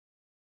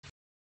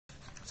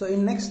So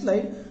in next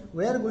slide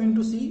we are going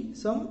to see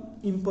some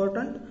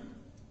important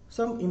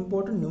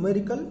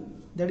numerical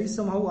that is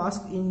somehow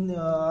asked in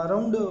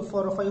around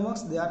 4 or 5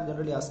 marks they are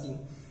generally asking.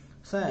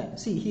 So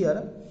see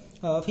here,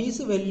 face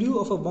value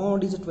of a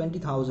bond is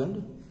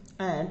 20,000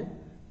 and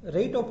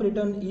rate of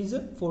return is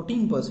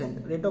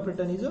 14%. Rate of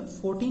return is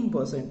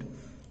 14%.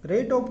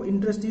 Rate of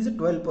interest is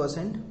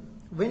 12%.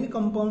 When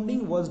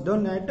compounding was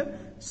done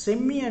at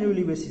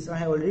semi-annually basis, I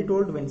have already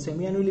told when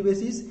semi-annually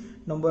basis,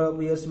 number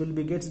of years will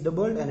be gets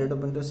doubled and rate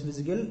of interest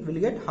will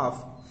get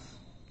half.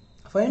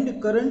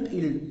 Find current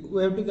yield.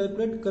 We have to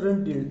calculate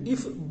current yield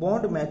if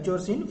bond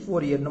matures in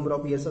 4 years. Number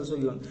of years also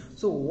given.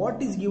 So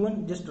what is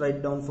given? Just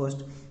write down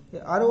first.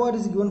 ROR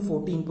is given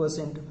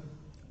 14%.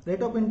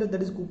 Rate of interest,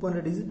 that is coupon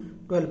rate, is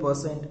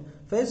 12%.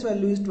 Face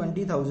value is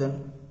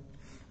 20,000.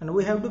 And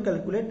we have to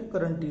calculate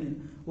current yield.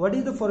 What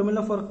is the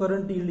formula for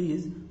current yield?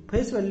 Is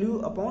face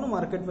value upon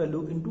market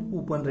value into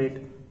coupon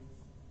rate.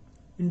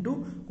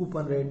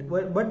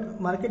 But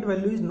market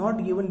value is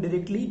not given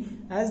directly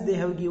as they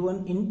have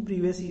given in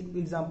previous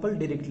example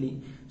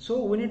directly.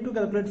 So we need to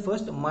calculate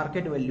first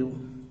market value.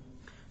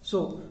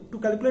 So to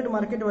calculate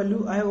market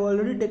value, I have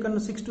already taken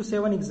 6 to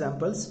 7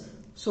 examples.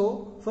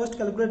 So first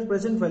calculate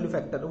present value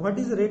factor. What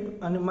is the rate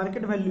and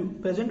market value?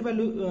 Present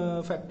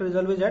value factor is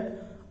always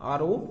at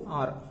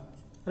ROR,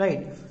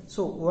 right?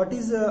 So what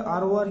is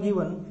ROR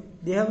given?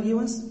 They have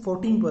given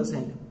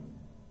 14%,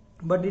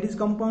 but it is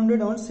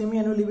compounded on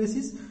semi-annually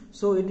basis,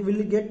 so it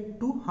will get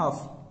to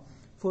half.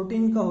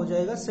 14 का हो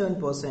जाएगा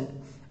 7%,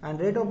 and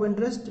rate of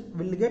interest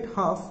will get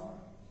half,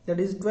 that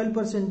is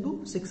 12%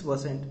 to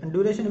 6%, and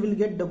duration will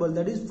get double,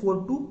 that is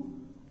 4 to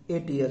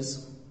 8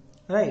 years,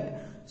 right?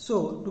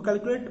 So to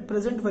calculate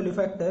present value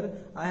factor,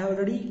 I have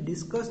already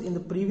discussed in the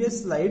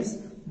previous slides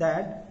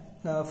that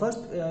first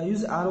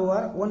use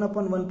ROR 1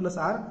 upon 1 plus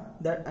R,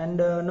 that and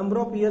number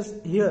of years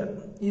here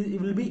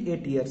it will be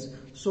 8 years.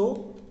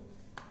 So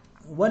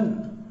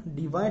 1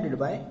 divided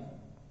by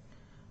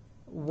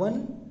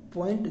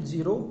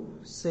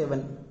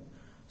 1.07.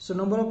 So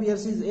number of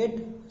years is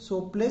 8.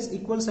 So place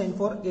equal sign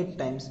for 8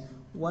 times.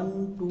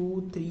 1,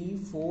 2, 3,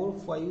 4,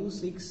 5,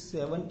 6,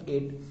 7,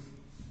 8.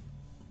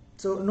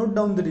 So note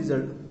down the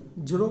result,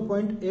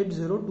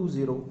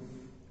 0.8020.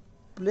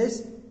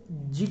 Place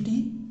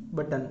GT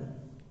button,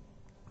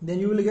 then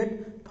you will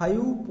get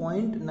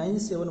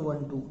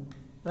 5.9712,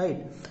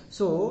 right?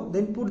 So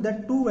then put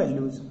that two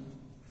values,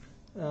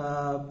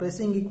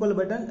 pressing equal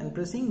button and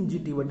pressing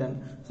GT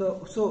button.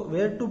 So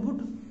where to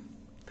put?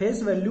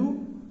 Face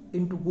value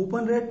into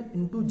coupon rate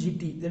into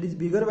GT, that is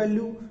bigger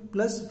value,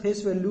 plus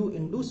face value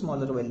into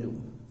smaller value,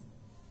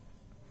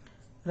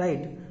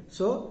 right?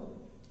 So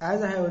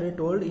as I have already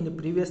told in the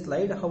previous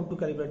slide how to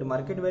calculate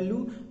market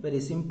value, very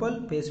simple,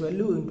 face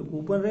value into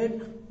coupon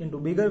rate into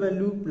bigger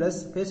value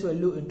plus face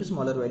value into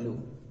smaller value.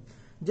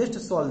 Just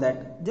solve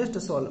that,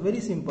 very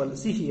simple.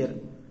 See here,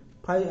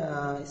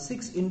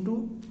 6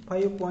 into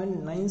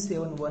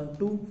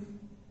 5.9712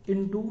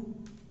 into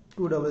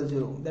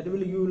 200, that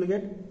will you will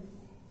get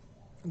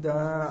the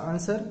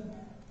answer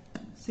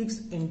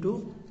 6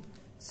 into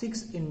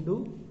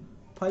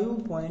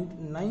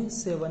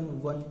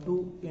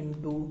 5.9712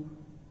 into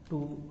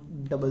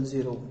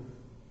 200,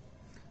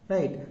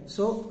 right?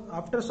 So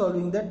after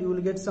solving that you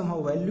will get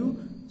somehow value.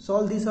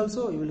 Solve this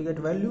also, you will get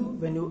value.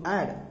 When you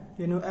add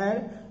you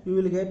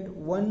will get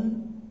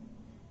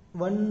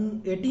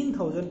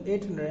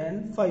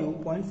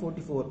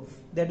 18,805.44.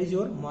 that is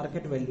your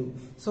market value.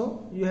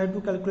 So you have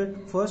to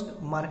calculate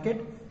first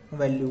market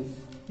value.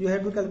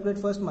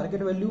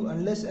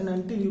 Unless and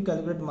until you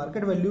calculate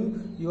market value,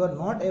 you are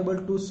not able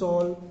to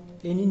solve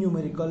any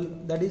numerical,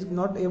 that is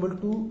not able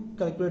to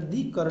calculate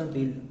the current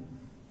yield.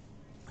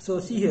 So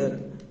see here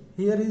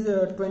is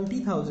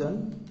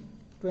 20,000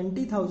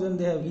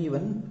 they have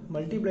given,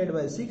 multiplied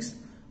by 6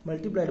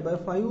 multiplied by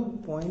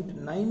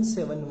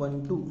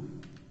 5.9712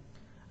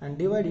 and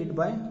divided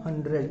by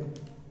 100.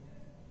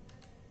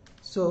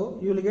 So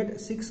you will get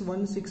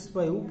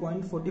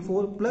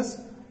 6165.44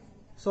 plus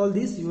solve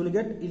this, you will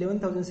get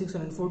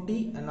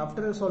 11,640, and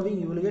after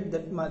solving you will get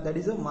that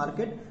is a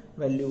market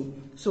value.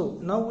 So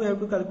now we have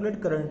to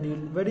calculate current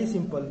yield. Very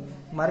simple.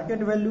 Market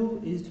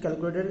value is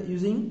calculated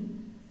using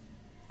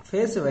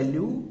face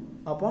value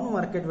upon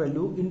market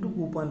value into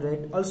coupon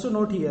rate. Also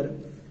note here,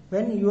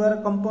 when you are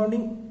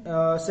compounding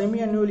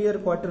semi-annually or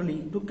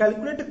quarterly, to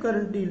calculate a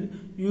current yield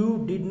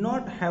you did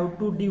not have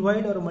to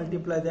divide or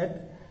multiply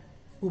that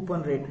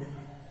coupon rate.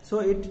 So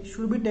it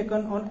should be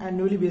taken on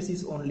annually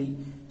basis only.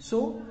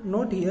 So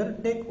note here,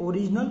 take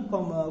original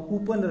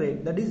coupon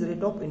rate, that is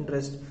rate of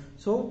interest.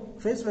 So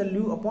face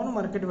value upon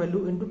market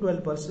value into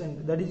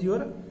 12%, that is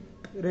your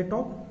rate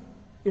of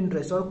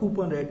interest or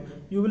coupon rate.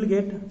 You will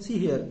get, see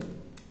here,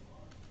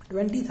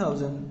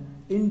 20,000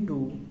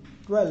 into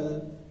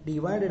 12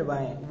 divided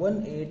by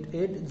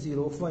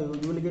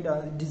 18805, you will get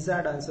a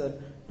desired answer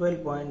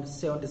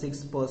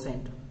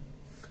 12.76%.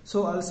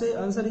 So I'll say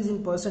answer is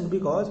in percent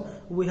because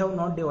we have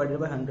not divided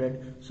by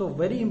 100. So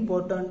very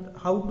important,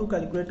 how to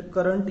calculate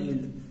current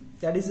yield.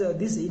 That is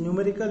this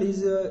numerical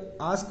is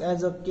asked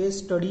as a case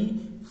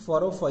study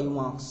for 5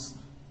 marks.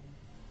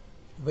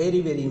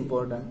 very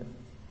important.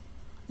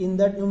 In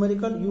that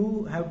numerical,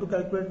 you have to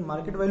calculate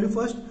market value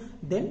first,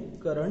 then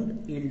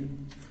current yield.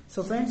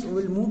 So friends, we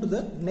will move to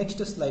the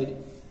next slide.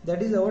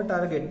 That is our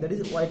target, that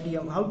is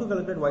YTM. How to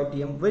calculate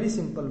YTM? Very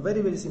simple,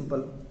 very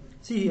simple.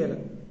 See here,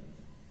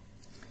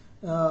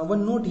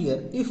 one note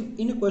here. If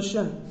in a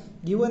question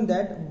given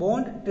that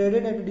bond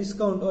traded at a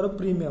discount or a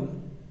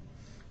premium,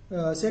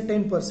 say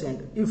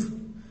 10%,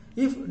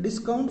 if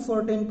discount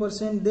for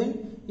 10%,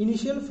 then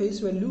initial face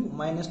value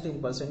minus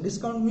 10%.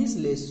 Discount means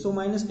less, so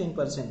minus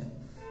 10%.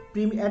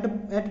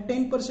 At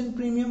 10%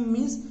 premium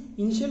means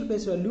initial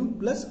face value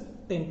plus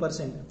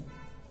 10%.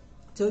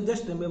 So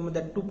just remember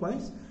that 2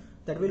 points,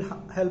 that will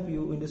help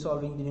you in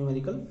solving the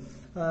numerical.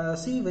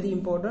 See, very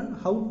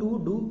important, how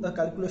to do a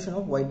calculation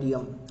of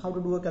YTM. How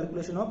to do a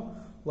calculation of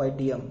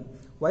YTM.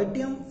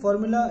 YTM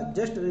formula,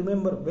 just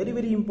remember,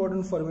 very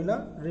important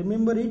formula.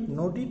 Remember it,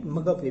 note it,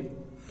 mug up it.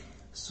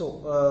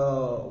 So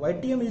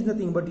YTM is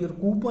nothing but your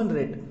coupon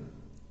rate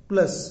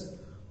plus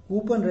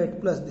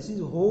this is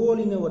whole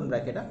in a one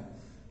bracket,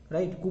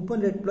 right?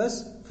 Coupon rate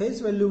plus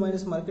face value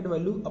minus market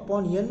value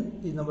upon n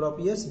is number of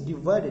years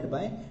divided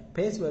by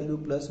face value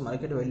plus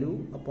market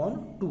value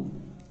upon 2.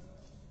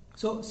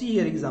 So see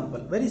here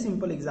example, very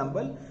simple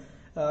example,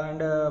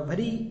 and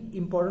very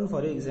important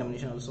for your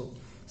examination also.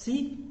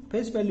 See,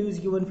 face value is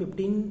given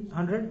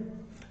 1500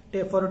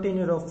 for a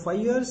tenure of 5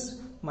 years.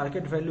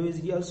 Market value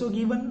is also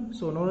given,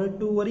 so no need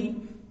to worry.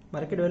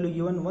 Market value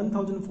given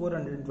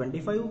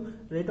 1425,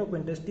 rate of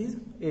interest is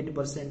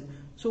 8%.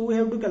 So we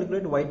have to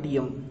calculate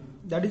YTM,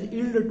 that is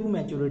yield to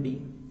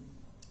maturity.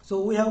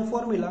 So we have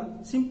formula,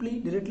 simply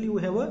directly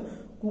we have a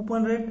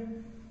coupon rate.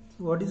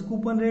 What is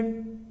coupon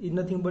rate? Is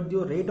nothing but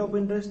your rate of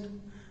interest.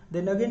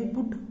 Then again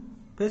put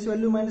face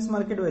value minus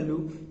market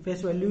value.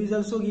 Face value is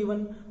also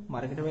given,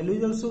 market value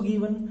is also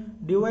given,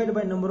 divide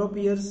by number of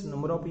years.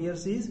 Number of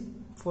years is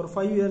for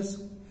 5 years,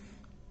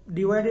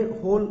 divided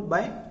whole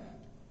by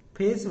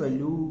face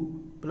value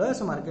plus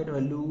market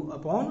value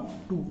upon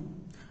 2.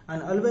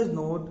 And always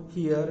note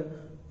here,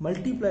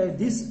 multiply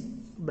this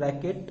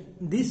bracket,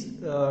 this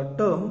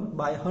term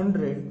by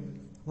 100.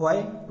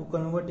 Why? To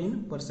convert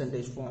in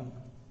percentage form.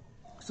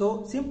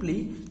 So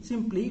simply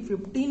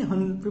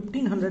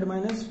 1500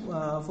 minus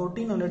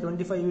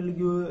 1425 will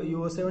give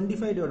you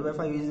 75 divided by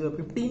 5 is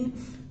 15.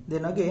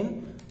 Then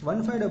again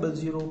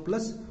 1500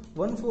 plus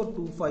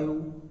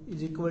 1425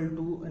 is equal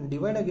to, and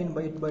divide again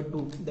by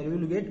 2, that we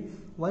will get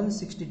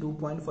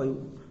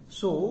 162.5.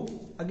 So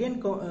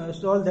again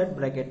solve that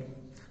bracket,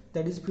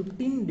 that is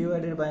 15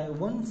 divided by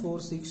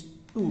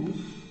 1462,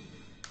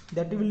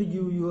 that will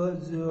give you a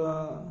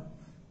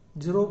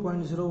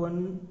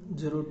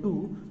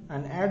 0.0102,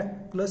 and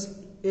add plus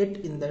 8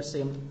 in that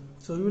same.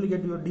 So you will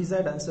get your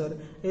desired answer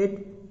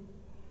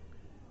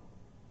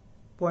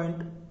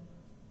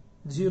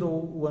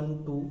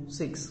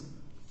 8.0126.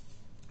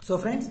 So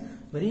friends,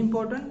 very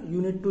important,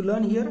 you need to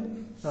learn here,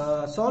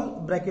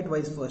 solve bracket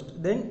wise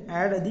first, then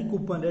add the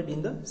coupon rate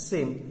in the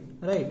same,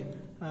 right,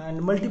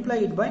 and multiply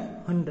it by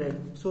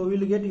 100. So we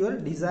will get your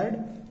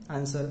desired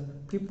answer,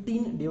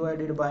 15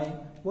 divided by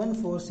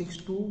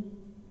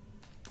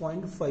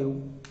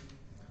 1462.5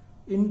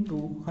 into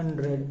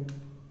 100,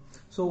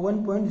 so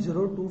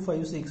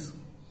 1.0256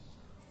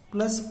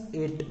 plus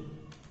 8,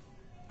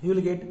 you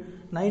will get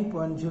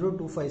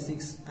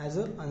 9.0256 as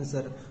an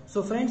answer.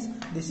 So friends,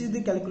 this is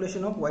the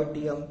calculation of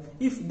YTM.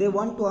 If they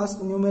want to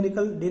ask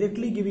numerical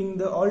directly giving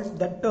the all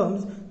that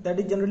terms, that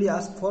is generally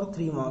asked for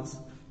 3 marks.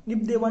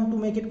 If they want to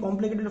make it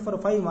complicated for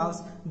 5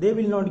 marks, they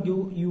will not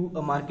give you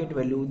a market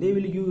value, they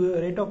will give you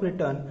a rate of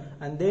return,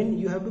 and then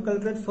you have to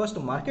calculate first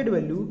market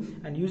value,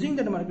 and using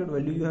that market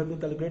value you have to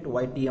calculate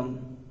YTM.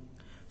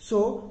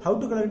 So how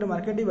to calculate the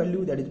market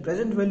value, that is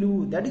present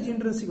value, that is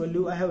intrinsic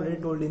value, I have already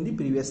told in the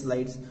previous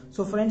slides.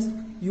 So friends,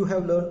 you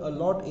have learned a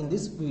lot in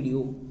this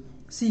video.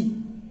 See,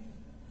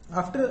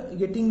 after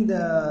getting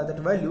that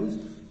values,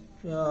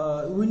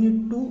 we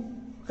need to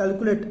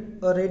calculate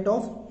a rate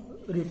of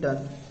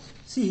return.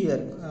 See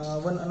here,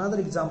 another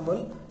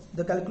example,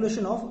 the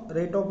calculation of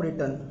rate of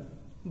return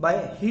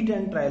by heat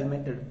and trial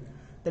method,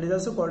 that is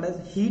also called as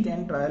heat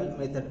and trial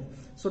method.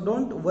 So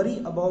don't worry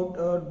about,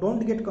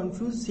 don't get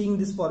confused seeing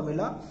this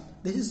formula.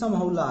 This is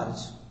somehow large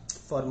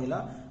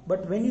formula,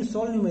 but when you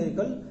solve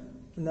numerical,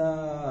 in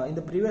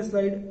the previous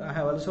slide I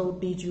have also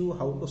teach you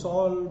how to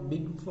solve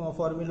big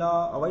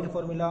formula, avoid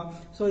formula.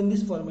 So in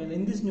this formula,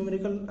 in this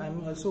numerical, I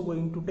am also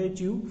going to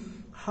teach you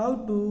how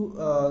to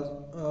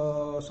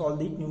solve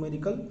the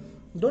numerical.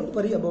 Don't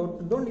worry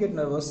about, don't get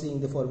nervous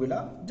seeing the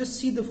formula, just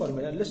see the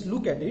formula, let's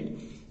look at it.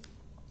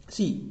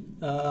 See,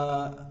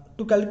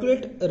 to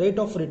calculate rate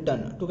of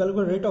return,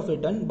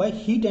 by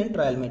heat and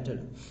trial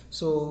method.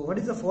 So what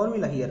is the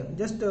formula here?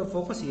 Just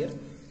focus here.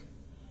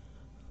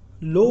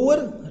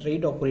 Lower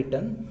rate of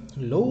return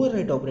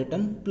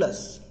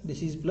plus,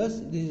 this is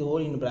all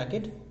in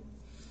bracket,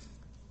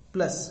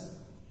 plus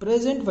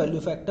present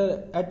value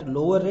factor at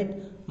lower rate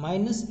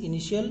minus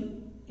initial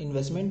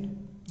investment,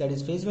 that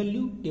is face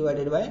value,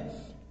 divided by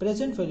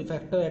present value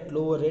factor at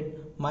lower rate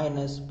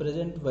minus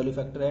present value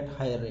factor at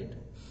higher rate.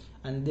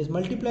 and this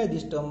multiply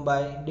this term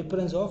by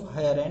difference of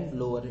higher and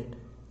lower rate.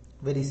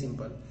 Very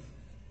simple.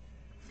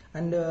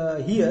 And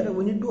here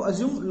we need to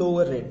assume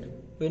lower rate.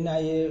 When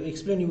I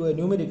explain you a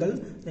numerical,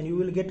 then you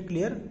will get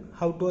clear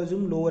how to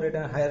assume lower rate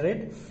and higher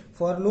rate.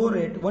 For low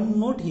rate, one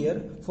note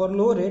here, for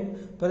low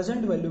rate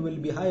present value will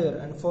be higher,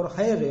 and for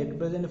higher rate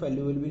present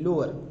value will be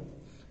lower.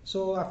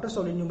 So after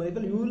solving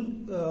numerical, you will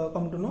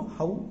come to know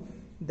how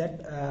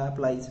that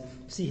applies.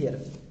 See here,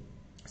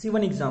 see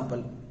one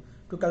example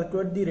to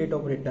calculate the rate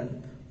of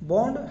return.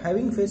 Bond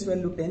having face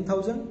value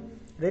 10,000,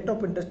 rate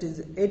of interest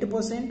is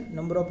 8%,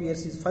 number of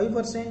years is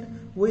 5%.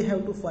 We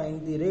have to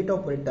find the rate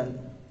of return.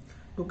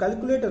 To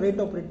calculate a rate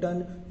of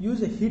return,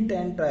 use a hit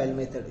and trial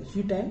method.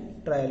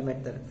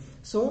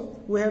 So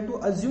we have to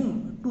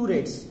assume two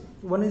rates.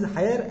 One is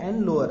higher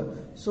and lower.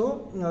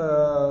 So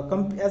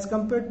as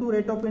compared to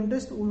rate of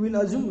interest, we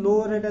will assume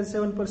lower rate as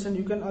 7%.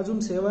 You can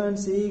assume 7,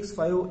 6,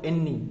 5,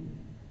 any.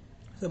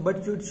 So,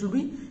 but it should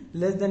be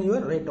less than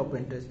your rate of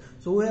interest.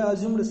 So we have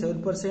assumed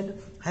 7%.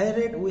 Higher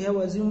rate we have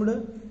assumed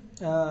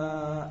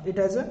it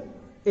as a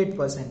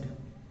 8%.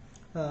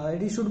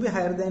 It should be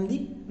higher than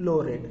the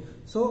low rate.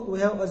 So we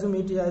have assumed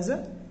it as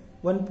a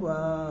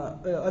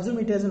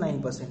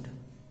 9%.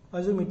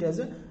 Assume it as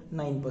a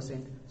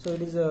 9%. So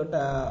it is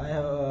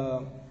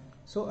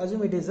so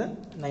assume it is a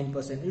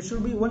 9%. It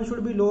should be, one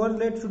should be lower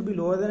rate should be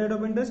lower than rate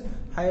of interest,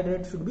 higher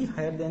rate should be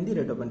higher than the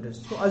rate of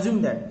interest. So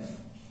assume that.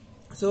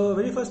 So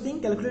very first thing,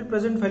 calculate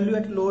present value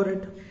at lower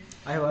rate.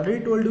 I have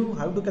already told you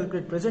how to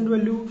calculate present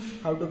value,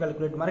 how to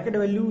calculate market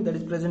value, that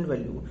is present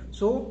value.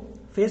 So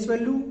face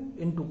value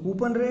into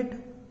coupon rate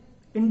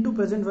into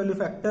present value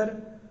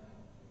factor,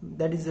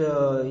 that is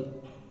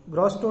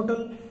gross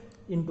total,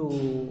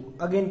 into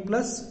again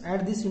plus,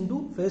 add this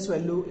into face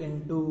value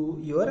into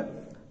your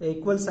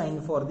equal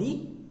sign for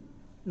the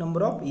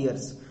number of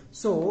years.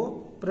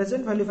 So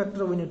present value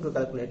factor we need to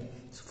calculate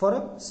for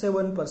a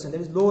 7%,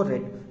 that is lower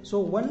rate. So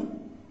 1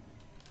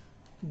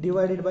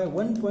 divided by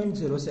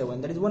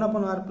 1.07, that is 1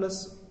 upon r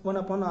plus 1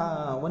 upon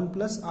 1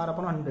 plus r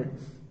upon 100,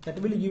 that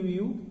will give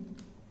you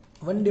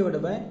 1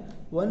 divided by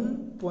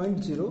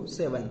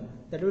 1.07,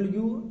 that will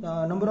give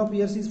number of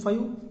years is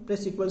 5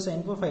 plus equal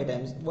sign for 5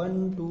 times,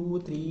 1,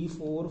 2, 3,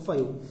 4,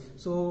 5.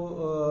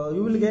 So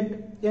you will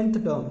get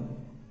nth term,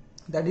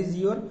 that is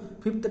your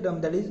fifth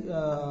term, that is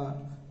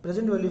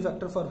present value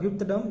factor for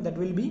fifth term, that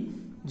will be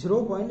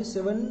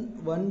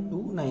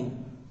 0.7129.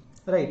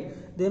 Right,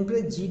 then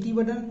press GT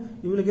button,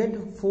 you will get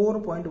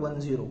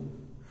 4.10.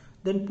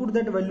 Then put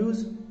that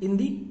values in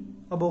the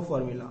above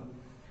formula.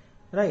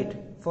 Right,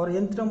 for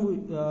nth term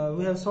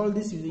we have solved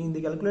this using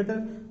the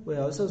calculator, we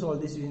have also solved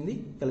this using the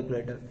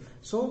calculator.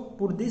 So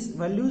put these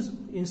values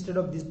instead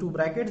of these two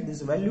brackets,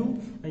 this value,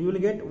 and you will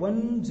get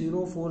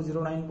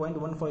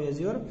 10409.15 as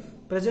your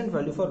present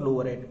value for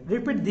lower rate.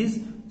 Repeat this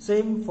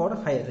same for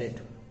higher rate.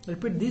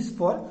 Repeat this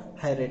for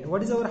higher rate.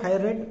 What is our higher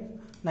rate?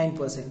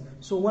 9%.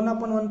 So 1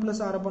 upon 1 plus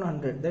r upon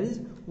 100, that is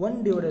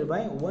 1 divided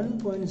by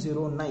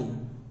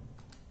 1.09.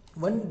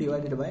 1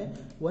 divided by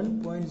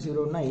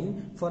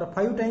 1.09 for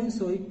 5 times.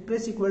 So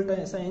press equal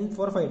sign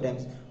for 5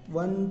 times.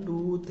 1,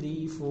 2,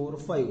 3, 4,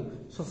 5.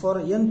 So for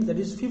nth, that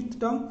is fifth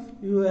term,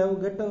 you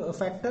have get a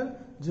factor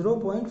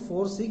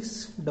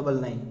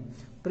 0.4699.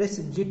 Press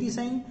GT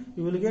sign,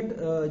 you will get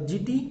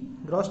GT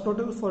gross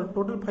total for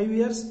total 5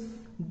 years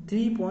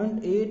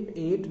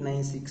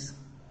 3.8896.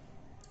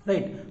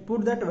 Right,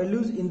 put that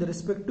values in the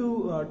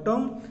respective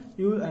term,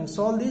 and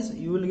solve this,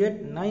 you will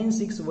get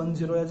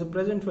 9610 as a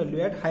present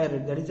value at higher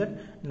rate, that is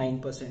at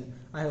 9%.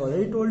 I have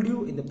already told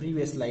you in the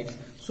previous slides.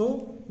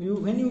 So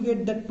when you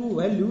get that two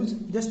values,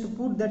 just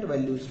put that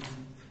values.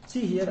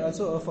 See here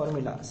also a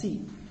formula.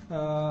 See,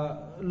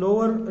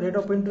 lower rate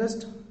of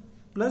interest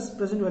plus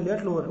present value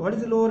at lower. What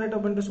is the lower rate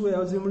of interest we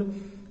have assumed?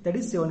 That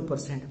is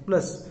 7%,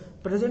 plus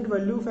present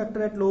value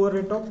factor at lower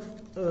rate of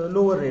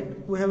lower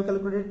rate. We have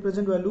calculated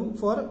present value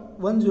for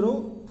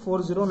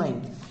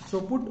 10409. So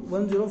put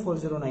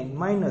 10409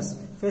 minus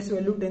face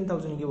value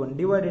 10,000 given,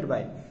 divided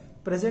by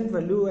present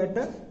value at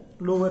a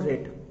lower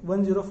rate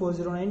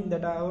 10409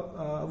 that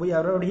we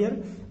arrived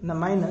here,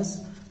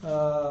 minus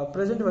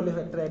present value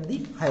factor at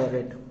the higher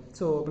rate.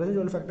 So present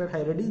value factor at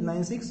higher rate is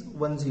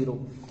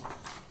 9610.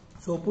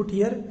 So put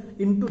here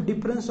into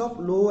difference of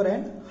lower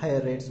and higher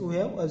rates we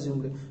have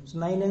assumed. So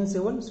 9 and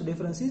 7, so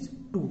difference is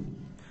 2.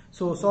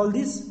 So solve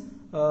this.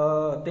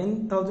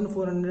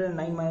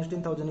 10,409 minus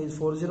 10,000 is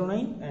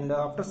 409, and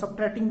after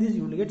subtracting this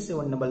you will get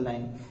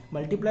 799.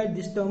 Multiply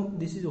this term,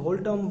 this is whole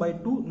term, by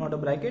 2, not a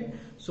bracket.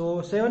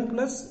 So 7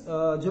 plus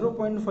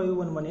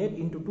 0.5118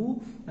 into 2,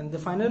 and the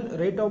final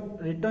rate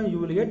of return you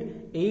will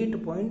get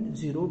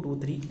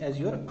 8.023 as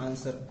your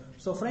answer.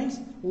 So friends,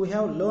 we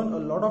have learned a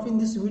lot of in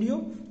this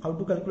video, how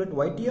to calculate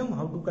YTM,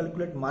 how to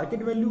calculate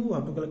market value,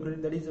 how to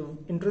calculate, that is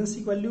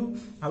intrinsic value,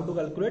 how to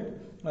calculate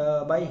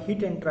by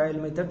hit and trial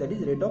method, that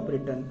is rate of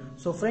return.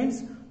 So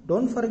friends,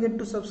 don't forget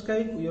to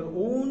subscribe your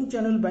own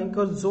channel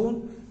Bankers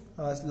Zone.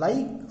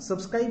 Like,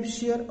 subscribe,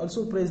 share,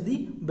 also press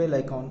the bell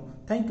icon.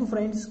 Thank you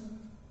friends.